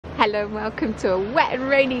Hello and welcome to a wet and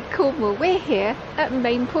rainy Cornwall. We're here at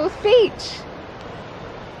Maenporth Beach.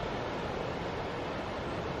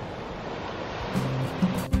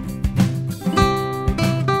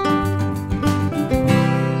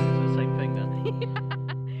 Same thing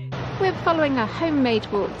then. We're following a homemade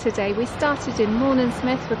walk today. We started in Mawnan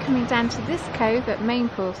Smith, we're coming down to this cove at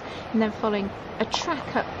Maenporth and then following a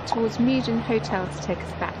track up towards Meudon Hotel to take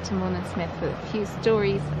us back to Mawnan Smith with a few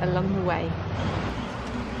stories along the way.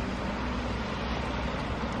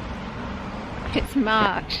 It's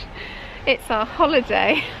March, it's our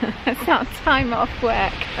holiday, it's our time off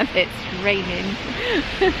work and it's raining.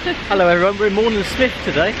 Hello everyone, we're in Mawnan Smith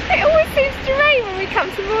today. It always seems to rain when we come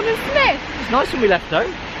to Mawnan Smith. It's nice when we left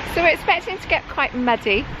home. So we're expecting to get quite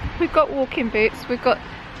muddy. We've got walking boots, we've got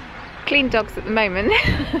clean dogs at the moment.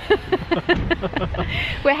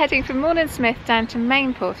 We're heading from Mawnan Smith down to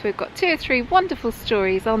Maenporth. We've got 2 or 3 wonderful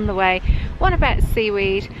stories on the way. One about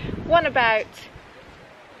seaweed, one about...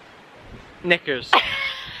 Knickers.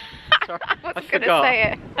 Sorry, I wasn't I going to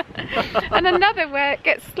say it. And another where it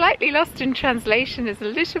gets slightly lost in translation is a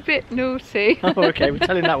little bit naughty. Oh, okay, we're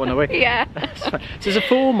telling that one away. Yeah. So there's a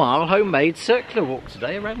 4-mile homemade circular walk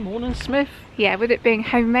today around Mawnan Smith. Yeah, with it being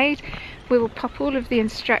homemade, we will pop all of the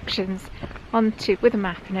instructions onto, with a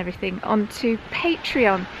map and everything, onto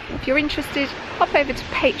Patreon. If you're interested, hop over to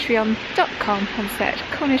patreon.com and search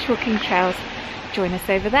Cornish Walking Trails. Join us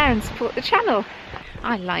over there and support the channel.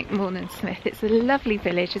 I like Mawnan Smith. It's a lovely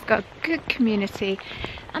village, it's got a good community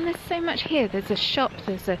and there's so much here. There's a shop,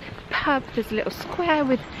 there's a pub, there's a little square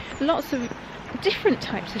with lots of different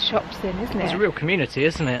types of shops in, isn't it? It's a real community,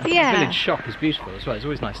 isn't it? Yeah. The village shop is beautiful as well. It's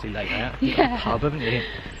always nicely laid out. You've Yeah. got a pub, haven't you?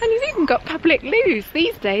 And you've even got public loos.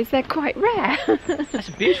 These days they're quite rare. That's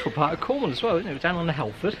a beautiful part of Cornwall as well, isn't it? We're down on the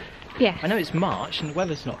Helford. Yeah. I know it's March and the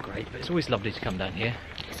weather's not great, but it's always lovely to come down here.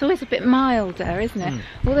 It's always a bit milder, isn't it?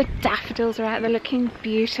 All the daffodils are out there looking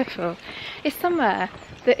beautiful. It's somewhere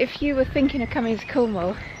that if you were thinking of coming to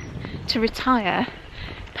Cornwall to retire,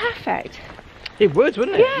 perfect. It would,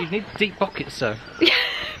 wouldn't it? Yeah. You'd need deep pockets, so.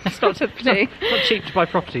 It's not Not cheap to buy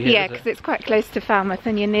property here, Yeah, is it? because it's quite close to Falmouth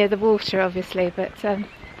and you're near the water, obviously, but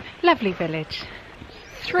lovely village.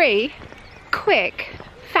 3 quick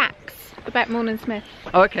facts about Mawnan Smith.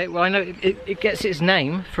 Oh, okay, well I know it gets its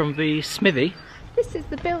name from the smithy. This is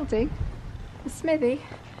the building, the smithy,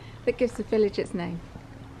 that gives the village its name.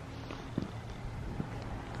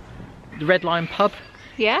 The Red Lion pub,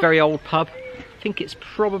 Yeah? very old pub. I think it's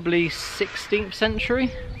probably 16th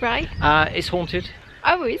century. Right. It's haunted.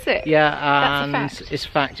 Oh, is it? Yeah, That's a and fact. it's a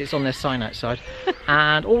fact, it's on their sign outside.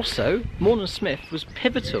 And also, Mawnan Smith was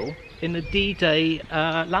pivotal in the D-Day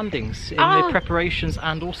landings, in the preparations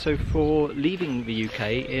and also for leaving the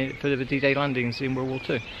UK for the D-Day landings in World War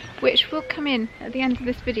II. Which will come in at the end of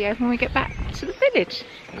this video when we get back to the village.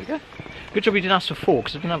 There we go. Good job you didn't ask for 4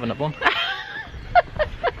 because I didn't have another one.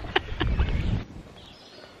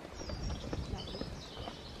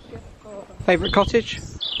 Favourite cottage?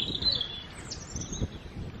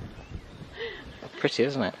 Pretty,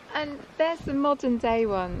 isn't it? And there's the modern day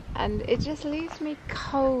one, and it just leaves me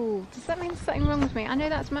cold. Does that mean there's something wrong with me? I know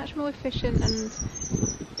that's much more efficient and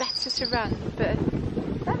better to run, but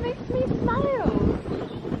that makes me smile.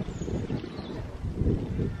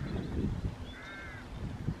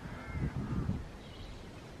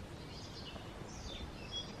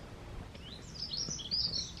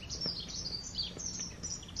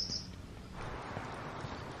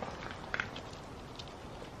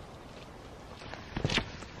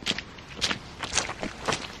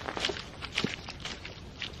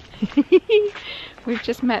 We've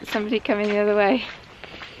just met somebody coming the other way.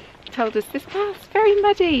 Told us this path's very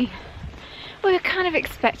muddy. We were kind of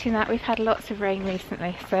expecting that. We've had lots of rain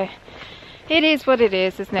recently, so it is what it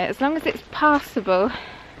is, isn't it? As long as it's passable,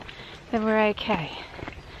 then we're okay.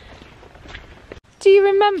 Do you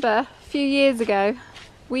remember a few years ago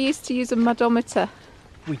we used to use a mudometer?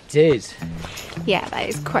 We did. Yeah, that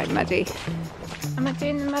is quite muddy. Am I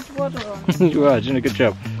doing the mud waddle on? You are doing a good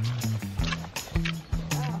job.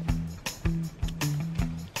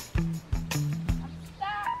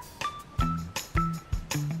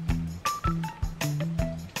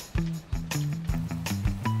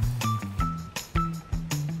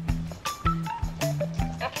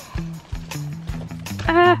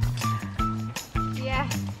 Yeah,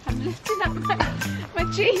 I'm lifting up my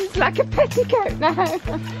jeans like a petticoat now.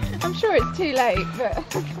 I'm sure it's too late, but...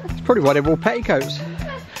 It's probably why they wore petticoats, so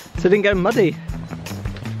they didn't get muddy.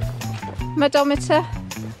 Mudometer?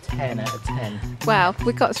 10 out of 10. Well,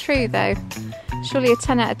 we got through though. Surely a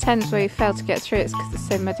 10 out of 10 is where you failed to get through. It's because it's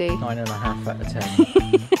so muddy. 9.5 out of 10.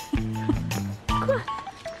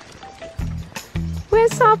 Where's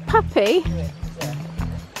this our puppy?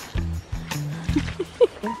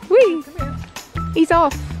 Whee! He's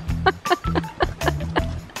off.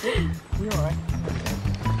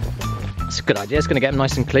 That's a good idea. It's going to get him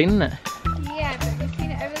nice and clean, isn't it? Yeah, but have you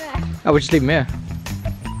seen it over there? Oh, we'll just leave him here.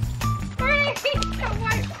 He's got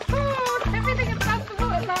white paws. Everything above the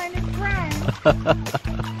waterline is brown.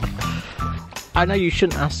 I know you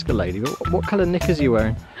shouldn't ask a lady, but what colour knickers are you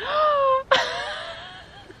wearing?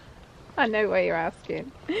 I know what you're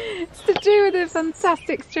asking. It's to do with a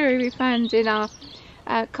fantastic story we found in our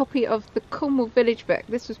copy of the Cornwall Village book.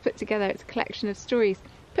 This was put together, it's a collection of stories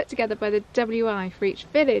put together by the WI for each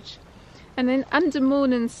village. And then under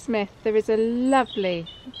Mawnan Smith there is a lovely,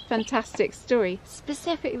 fantastic story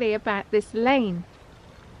specifically about this lane.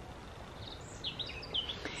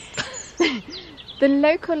 The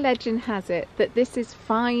local legend has it that this is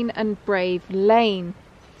Fine and Brave Lane.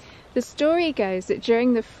 The story goes that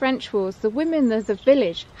during the French wars, the women of the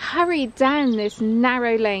village hurried down this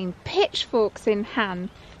narrow lane, pitchforks in hand,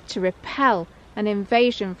 to repel an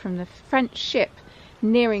invasion from the French ship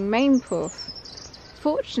nearing Maenporth.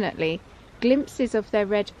 Fortunately, glimpses of their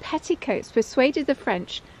red petticoats persuaded the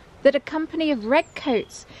French that a company of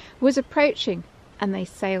redcoats was approaching, and they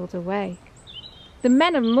sailed away. The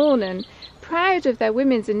men of Mawnan, proud of their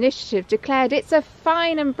women's initiative, declared it's a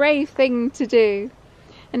fine and brave thing to do.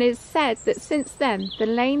 And it is said that since then the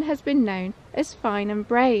lane has been known as Fine and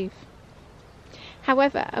Brave.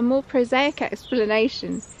 However, a more prosaic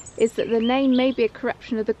explanation is that the name may be a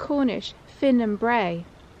corruption of the Cornish Fin and Bray,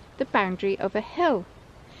 the boundary of a hill.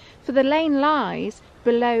 For the lane lies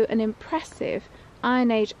below an impressive Iron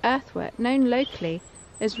Age earthwork known locally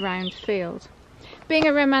as Round Field. Being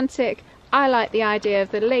a romantic, I like the idea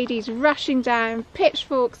of the ladies rushing down,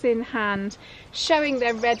 pitchforks in hand, showing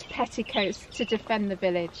their red petticoats to defend the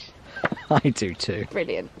village. I do too.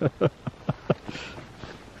 Brilliant. So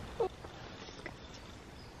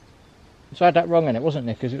I had that wrong in it, wasn't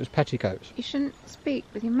it? Because it was petticoats. You shouldn't speak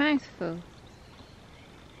with your mouth full.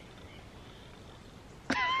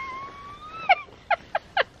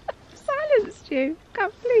 Silenced you.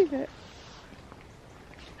 Can't believe it.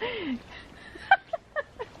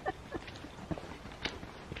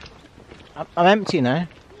 I'm empty now.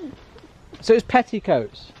 So it's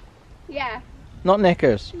petticoats, Yeah. not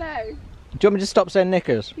knickers. No. Do you want me to stop saying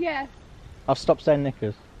knickers? Yeah. I'll stop saying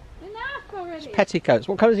knickers. Enough already. It's petticoats.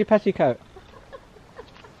 What colour's your petticoat?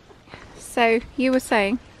 So you were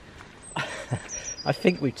saying? I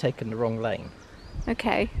think we've taken the wrong lane.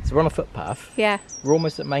 Okay. So we're on a footpath. Yeah. We're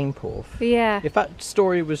almost at Maenporth. Yeah. If that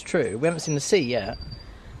story was true, we haven't seen the sea yet.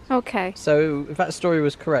 Okay. So if that story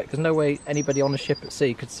was correct, there's no way anybody on a ship at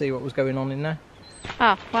sea could see what was going on in there.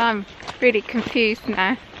 Oh, well, I'm really confused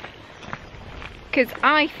now. Because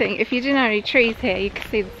I think if you didn't have any trees here, you could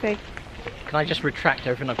see the sea. Can I just retract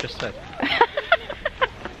everything I've just said?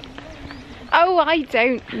 Oh, I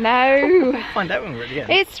don't know. We'll find out when we're at the end.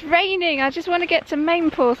 It's raining. I just want to get to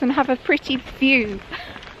Maenporth and have a pretty view.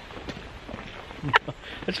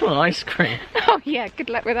 I just want an ice cream. Oh yeah, good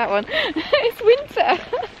luck with that one. It's winter.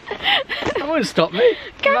 That won't stop me.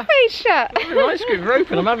 Cafe's shut. An ice cream, we're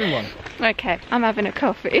open, I'm having one. Okay, I'm having a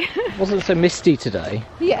coffee. It wasn't so misty today.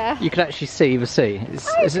 Yeah. You could actually see the sea.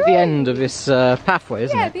 It's at the end of this pathway,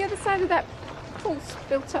 isn't Yeah, it? the other side of that tall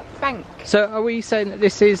built up bank. So are we saying that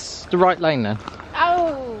this is the right lane then?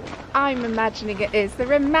 Oh, I'm imagining it is. The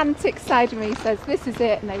romantic side of me says this is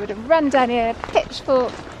it, and they would have run down here,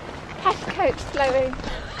 pitchfork, petticoats flowing.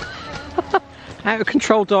 Out of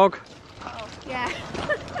control dog. Oh, yeah.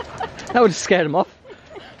 That would have scared them off.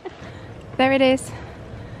 There it is.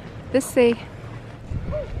 The sea.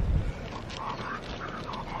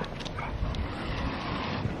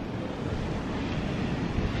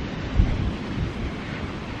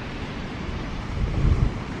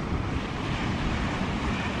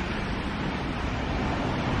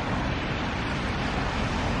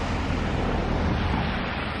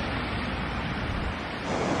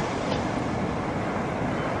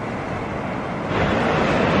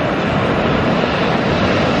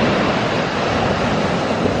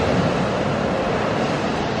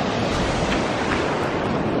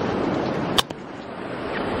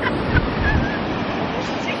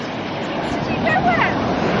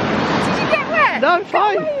 No, I'm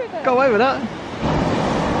fine. Got away with that.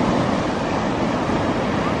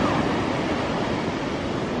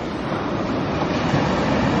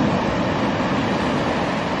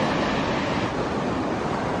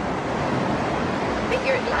 I think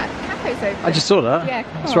you're at that cafe's open. I just saw that. Yeah,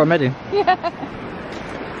 That's where I'm heading. Yeah.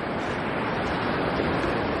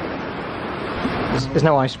 There's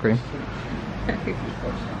no ice cream.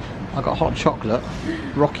 I got hot chocolate,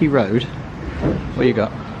 Rocky Road, What you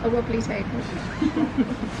got? A wobbly table.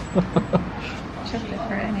 Chocolate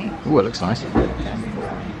brownie. Oh, it looks nice.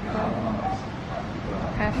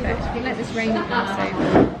 Perfect. We let this rainy pass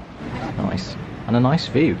over. Nice. And a nice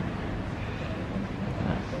view.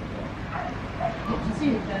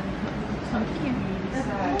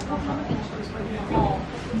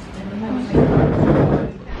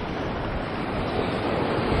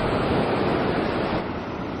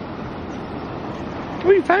 Oh,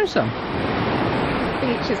 you found some. The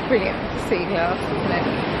beach is brilliant for sea glass, isn't it?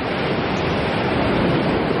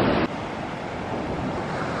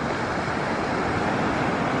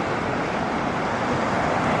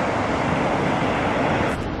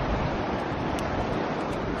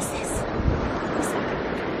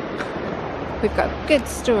 We've got a good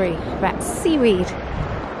story about seaweed.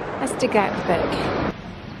 Let's dig out the book.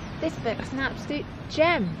 This book is an absolute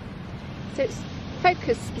gem. So it's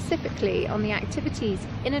focused specifically on the activities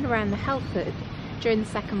in and around the Helford during the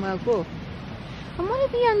Second World War. And one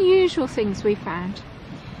of the unusual things we found,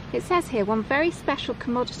 it says here, one very special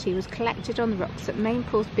commodity was collected on the rocks at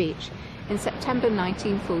Maenporth Beach in September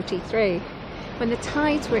 1943, when the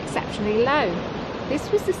tides were exceptionally low.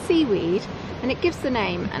 This was the seaweed, and it gives the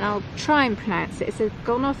name, and I'll try and pronounce it, it's a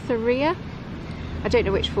gonorrhea, I don't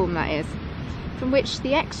know which form that is, from which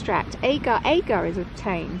the extract agar-agar is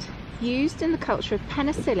obtained, used in the culture of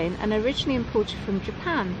penicillin and originally imported from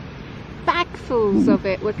Japan. Bagfuls of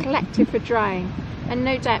it were collected for drying, and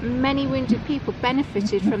no doubt many wounded people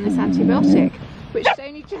benefited from this antibiotic, which has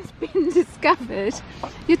only just been discovered.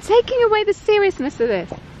 You're taking away the seriousness of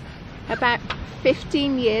this. About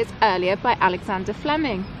 15 years earlier by Alexander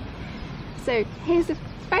Fleming. So here's a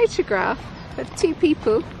photograph of two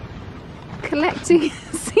people collecting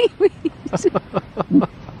seaweed.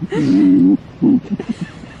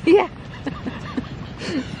 Yeah.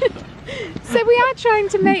 So we are trying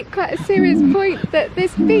to make quite a serious point that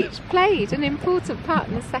this beach played an important part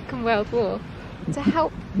in the Second World War to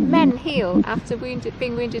help men heal after being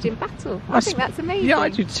wounded in battle. I think that's amazing. Yeah, I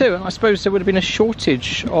do too, and I suppose there would have been a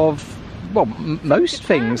shortage of, well, most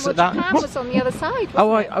things. Japan was on the other side,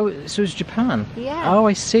 so it was Japan. Yeah. Oh,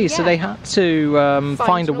 I see. Yeah. So they had to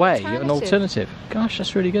find a way, an alternative. Gosh,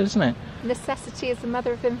 that's really good, isn't it? Necessity is the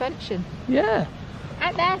mother of invention. Yeah.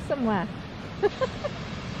 Out there somewhere.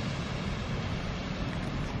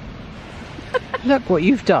 Look what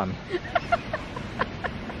you've done.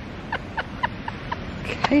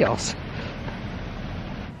 Chaos.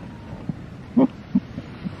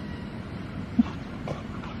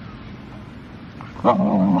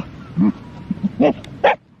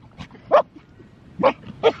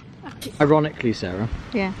 Ironically, Sarah.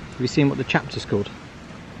 Yeah. Have you seen what the chapter's called?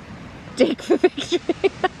 Dig for victory.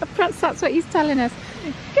 Perhaps that's what he's telling us.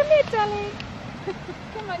 Come here, darling.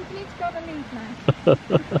 Come on, you need to go on the knees now.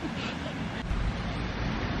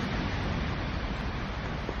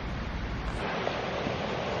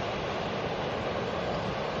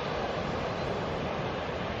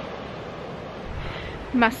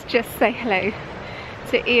 Must just say hello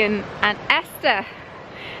to Ian and Esther.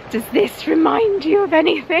 Does this remind you of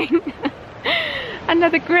anything?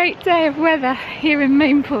 Another great day of weather here in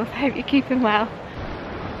Maenporth. Hope you're keeping well.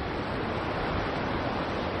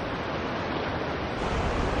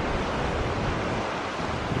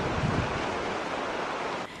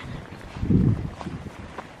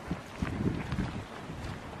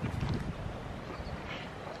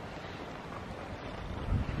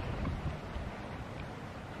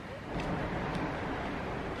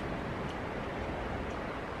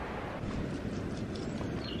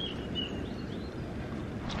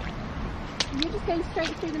 You're just going straight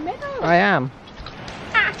through the middle. I am.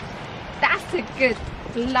 Ah, that's a good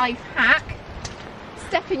life hack.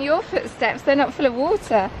 Step in your footsteps, they're not full of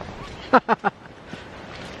water.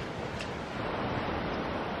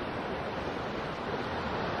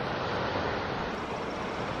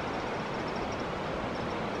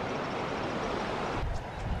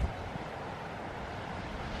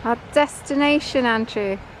 Our destination,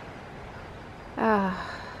 Andrew.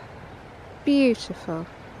 Ah, beautiful.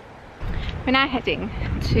 We're now heading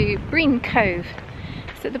to Bream Cove.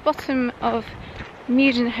 It's at the bottom of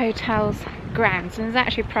Meudon Hotel's grounds, and there's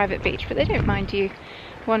actually a private beach, but they don't mind you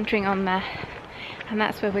wandering on there. And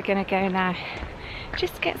that's where we're going to go now.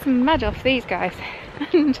 Just to get some mud off these guys,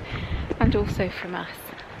 and also from us.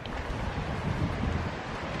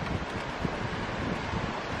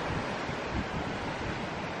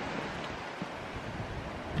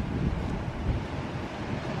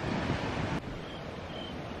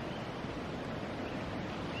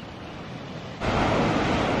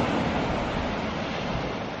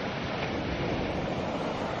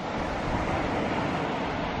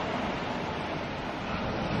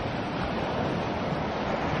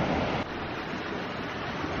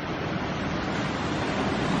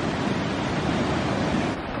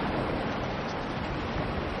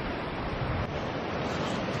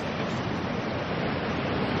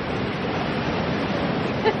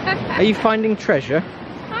 Are you finding treasure?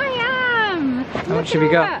 I am. How much have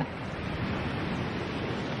you got?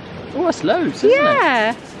 Oh, that's loads, isn't it?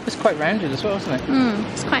 Yeah. It's quite rounded as well, isn't it?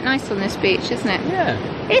 It's quite nice on this beach, isn't it? Yeah.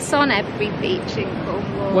 It's on every beach in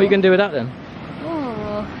Cornwall. What are you going to do with that then?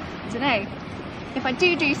 Oh, I don't know. If I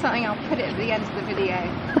do something, I'll put it at the end of the video.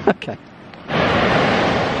 Okay.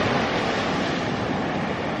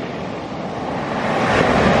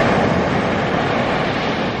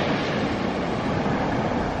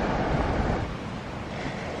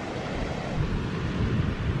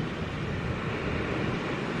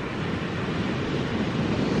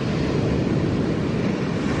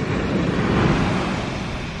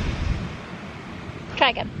 Try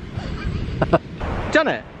again. Done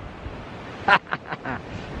it!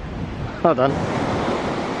 Well done.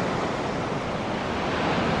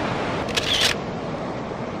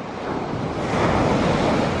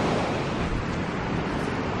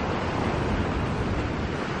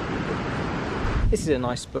 This is a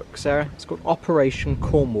nice book, Sarah. It's called Operation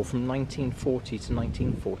Cornwall from 1940 to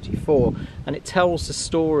 1944, and it tells the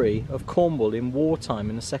story of Cornwall in wartime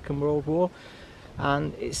in the Second World War.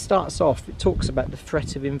 And it starts off, it talks about the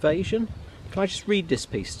threat of invasion. Can I just read this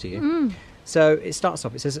piece to you? So it starts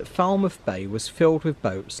off, it says that Falmouth Bay was filled with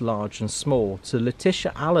boats, large and small. To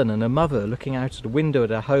Letitia Allen and her mother looking out of the window at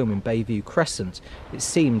her home in Bayview Crescent, it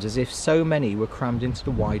seemed as if so many were crammed into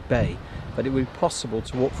the wide bay that it would be possible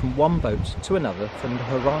to walk from one boat to another from the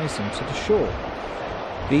horizon to the shore.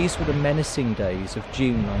 These were the menacing days of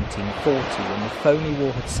June 1940, when the phony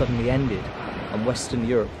war had suddenly ended and Western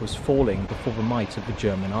Europe was falling before the might of the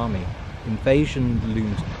German army. Invasion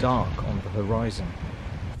loomed dark on the horizon.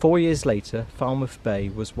 4 years later, Falmouth Bay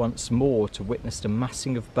was once more to witness the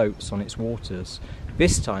massing of boats on its waters.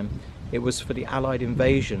 This time, it was for the Allied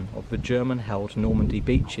invasion of the German-held Normandy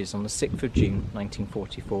beaches on the 6th of June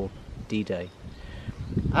 1944, D-Day.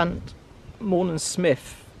 And Mawnan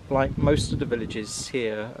Smith, like most of the villages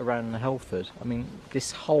here around Helford, I mean,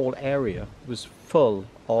 this whole area was full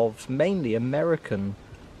of mainly American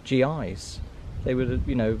GIs. They were,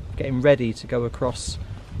 you know, getting ready to go across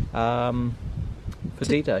for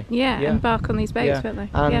D-Day. Yeah, embark on these boats, weren't they?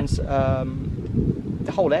 And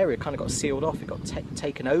the whole area kind of got sealed off. It got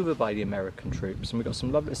taken over by the American troops, and we've got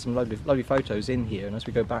some lovely photos in here. And as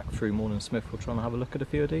we go back through Mawnan Smith, we'll try and have a look at a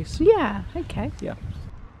few of these. Yeah, okay. Yeah.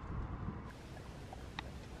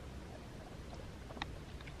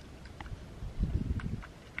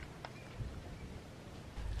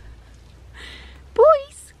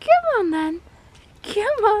 Boys, come on then.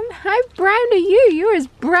 Come on, how brown are you? You're as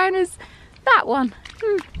brown as that one.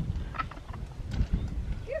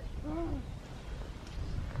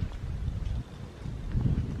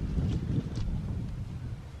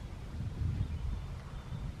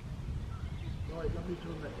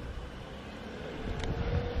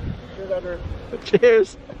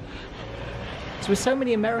 Cheers. So with so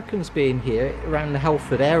many Americans being here around the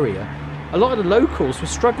Helford area, a lot of the locals were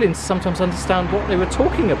struggling to sometimes understand what they were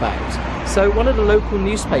talking about. So one of the local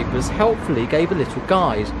newspapers helpfully gave a little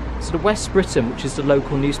guide. So the West Briton, which is the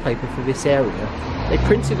local newspaper for this area, they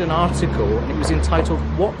printed an article and it was entitled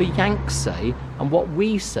 "What the Yanks Say and What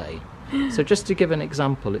We Say." So just to give an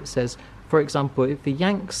example, it says, for example, if the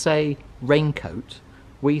Yanks say raincoat,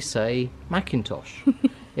 we say Macintosh.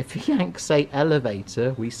 If the Yanks say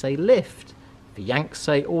elevator, we say lift. If the Yanks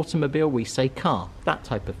say automobile, we say car. That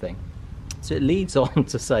type of thing. So it leads on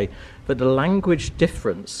to say that the language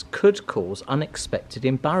difference could cause unexpected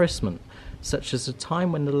embarrassment, such as a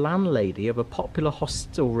time when the landlady of a popular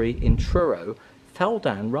hostelry in Truro fell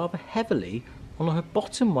down rather heavily on her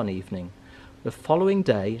bottom one evening. The following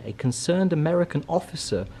day, a concerned American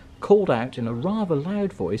officer called out in a rather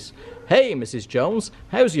loud voice, "Hey, Mrs. Jones,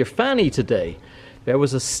 how's your fanny today?" There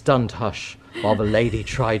was a stunned hush while the lady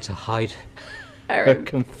tried to hide her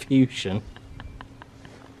confusion.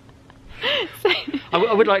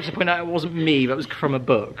 I would like to point out it wasn't me, that was from a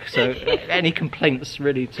book. So any complaints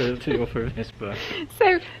really to the author of this book.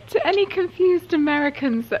 So to any confused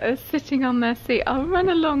Americans that are sitting on their seat, I'll run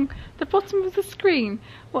along the bottom of the screen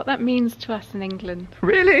what that means to us in England.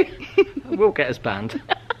 Really? We'll get us banned.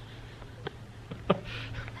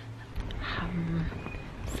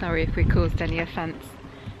 Sorry if we caused any offence.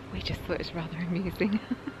 We just thought it was rather amusing.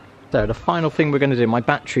 So the final thing we're going to do, my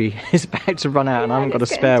battery is about to run out and I haven't got a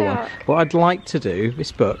spare one. What I'd like to do,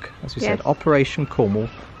 this book, as we said, Operation Cornwall,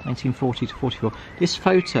 1940 to 44. This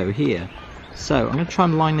photo here, so I'm going to try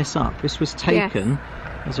and line this up. This was taken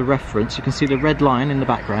as a reference. You can see the red line in the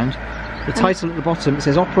background. The title at the bottom, it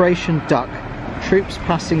says Operation Duck, troops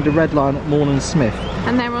passing the red line at Mawnan Smith.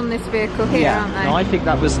 And they're on this vehicle here, aren't they? Now I think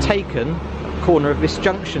that was taken corner of this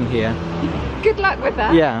junction here. Good luck with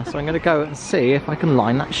that. Yeah, so I'm going to go and see if I can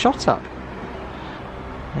line that shot up.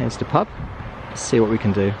 There's the pub. Let's see what we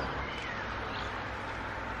can do.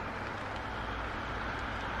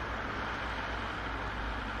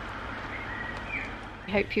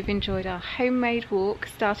 I hope you've enjoyed our homemade walk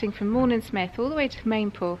starting from Mawnan Smith all the way to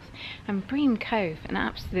Maenporth and Bream Cove, an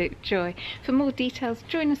absolute joy. For more details,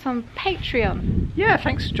 join us on Patreon. Yeah,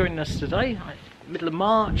 thanks for joining us today. Middle of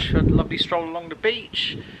March, had a lovely stroll along the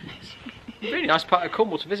beach. It's a really nice part of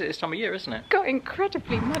Cornwall to visit this time of year, isn't it? Got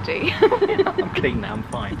incredibly muddy. I'm clean now, I'm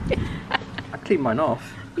fine. I cleaned mine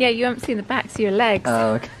off. Yeah, you haven't seen the backs of your legs.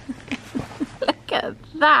 Oh, okay. Look at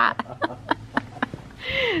that.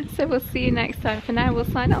 So we'll see you next time. For now, we'll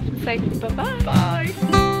sign off and say bye-bye.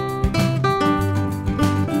 Bye.